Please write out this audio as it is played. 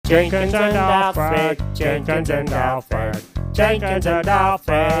Jenkins and Alfred, Jenkins and Alfred, Jenkins and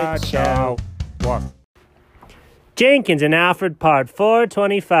Alfred Show. What? Jenkins and Alfred Part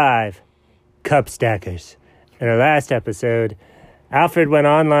 425, Cup Stackers. In our last episode, Alfred went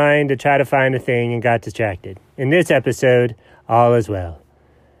online to try to find a thing and got distracted. In this episode, all is well.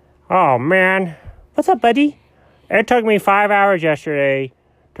 Oh, man. What's up, buddy? It took me 5 hours yesterday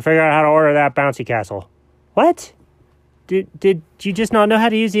to figure out how to order that bouncy castle. What? Did you just not know how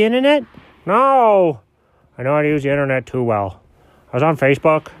to use the internet? No. I know how to use the internet too well. I was on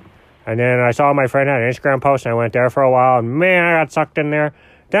Facebook, and then I saw my friend had an Instagram post, and I went there for a while, and man, I got sucked in there.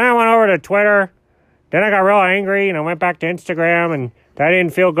 Then I went over to Twitter. Then I got real angry, and I went back to Instagram, and I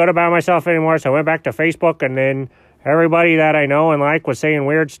didn't feel good about myself anymore, so I went back to Facebook, and then everybody that I know and like was saying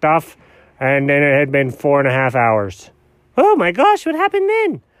weird stuff, and then it had been 4.5 hours. Oh my gosh, what happened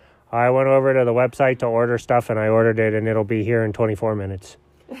then? I went over to the website to order stuff, and I ordered it, and it'll be here in 24 minutes.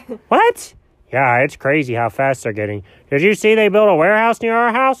 What? Yeah, it's crazy how fast they're getting. Did you see they built a warehouse near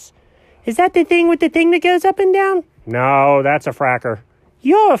our house? Is that the thing with the thing that goes up and down? No, that's a fracker.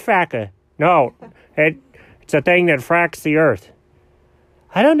 You're a fracker. No, it's a thing that fracks the earth.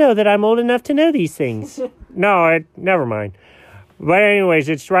 I don't know that I'm old enough to know these things. No, never mind. But anyways,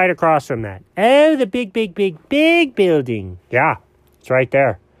 it's right across from that. Oh, the big building. Yeah, it's right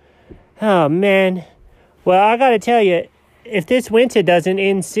there. Oh, man. Well, I gotta tell you, if this winter doesn't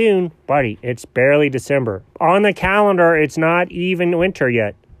end soon, buddy, it's barely December. On the calendar, it's not even winter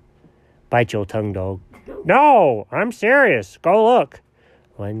yet. Bite your tongue, dog. No, I'm serious. Go look.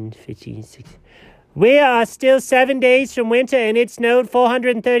 156. We are still 7 days from winter, and it snowed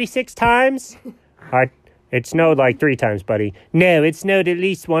 436 times. It snowed like 3 times, buddy. No, it snowed at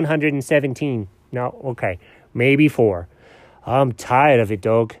least 117. No, okay, maybe 4. I'm tired of it,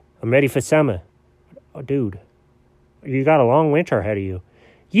 dog. I'm ready for summer. Oh, dude, you got a long winter ahead of you.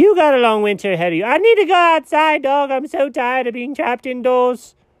 You got a long winter ahead of you. I need to go outside, dog. I'm so tired of being trapped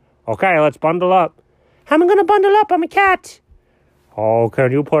indoors. Okay, let's bundle up. How am I going to bundle up? I'm a cat. Oh,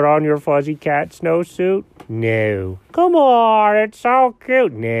 can you put on your fuzzy cat snowsuit? No. Come on, it's so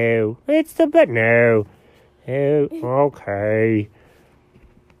cute. No. It's the bit. No. Oh, okay.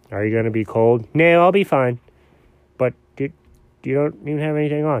 Are you going to be cold? No, I'll be fine. But you don't even have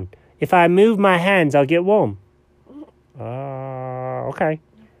anything on. If I move my hands, I'll get warm. Okay.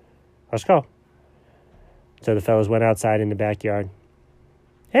 Let's go. So the fellas went outside in the backyard.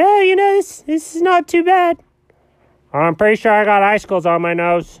 Hey, this is not too bad. I'm pretty sure I got icicles on my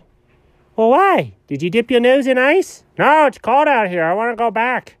nose. Well, why? Did you dip your nose in ice? No, it's cold out here. I want to go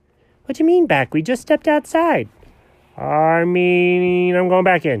back. What do you mean back? We just stepped outside. I'm going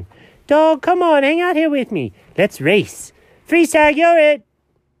back in. Dog, come on, hang out here with me. Let's race. Freeze tag, you're it.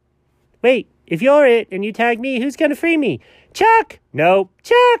 Wait, if you're it and you tag me, who's going to free me? Chuck! Nope.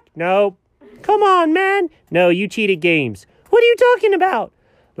 Chuck! Nope. Come on, man. No, you cheated games. What are you talking about?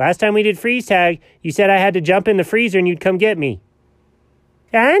 Last time we did freeze tag, you said I had to jump in the freezer and you'd come get me.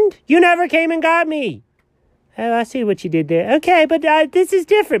 And? You never came and got me. Oh, I see what you did there. Okay, but this is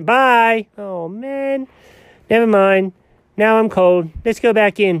different. Bye. Oh, man. Never mind. Now I'm cold. Let's go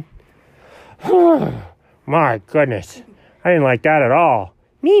back in. My goodness. I didn't like that at all.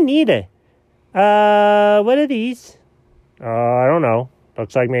 Me neither. What are these? I don't know.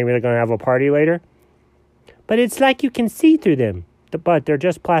 Looks like maybe they're going to have a party later. But it's like you can see through them. But they're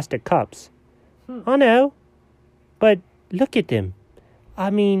just plastic cups. Oh, no. But look at them.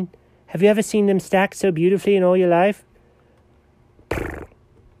 I mean, have you ever seen them stacked so beautifully in all your life?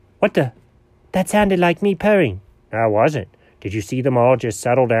 What the? That sounded like me purring. I wasn't. Did you see them all just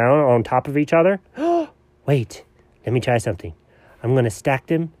settle down on top of each other? Wait. Let me try something. I'm going to stack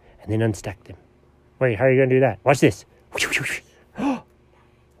them and then unstack them. Wait, how are you going to do that? Watch this. Whoa,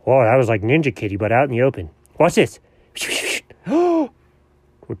 that was like Ninja Kitty, but out in the open. Watch this. Do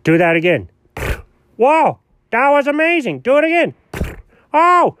that again. Whoa, that was amazing. Do it again.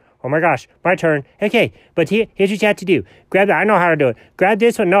 Oh my gosh, my turn. Okay, but here's what you have to do. Grab that. I know how to do it. Grab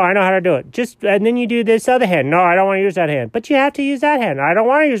this one. No, I know how to do it. And then you do this other hand. No, I don't want to use that hand. But you have to use that hand. I don't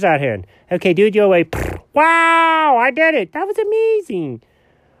want to use that hand. Okay, do it your way. Wow, I did it. That was amazing.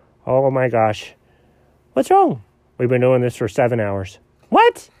 Oh my gosh. What's wrong? We've been doing this for 7 hours.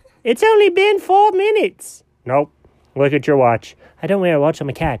 What? It's only been 4 minutes. Nope. Look at your watch. I don't wear a watch. I'm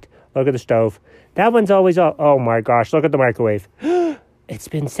a cat. Look at the stove. That one's always off. Oh my gosh, look at the microwave. It's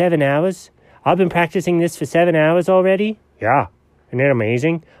been 7 hours. I've been practicing this for 7 hours already. Yeah. Isn't it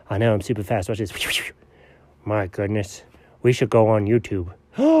amazing? I know, I'm super fast. Watch this. My goodness. We should go on YouTube.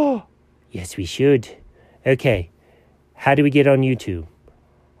 Yes, we should. Okay. How do we get on YouTube?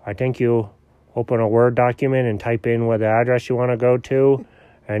 I think you open a Word document and type in what the address you want to go to.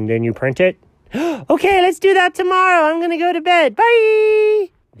 and then you print it. Okay, let's do that tomorrow. I'm going to go to bed. Bye.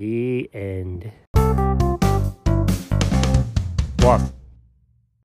 The end. What?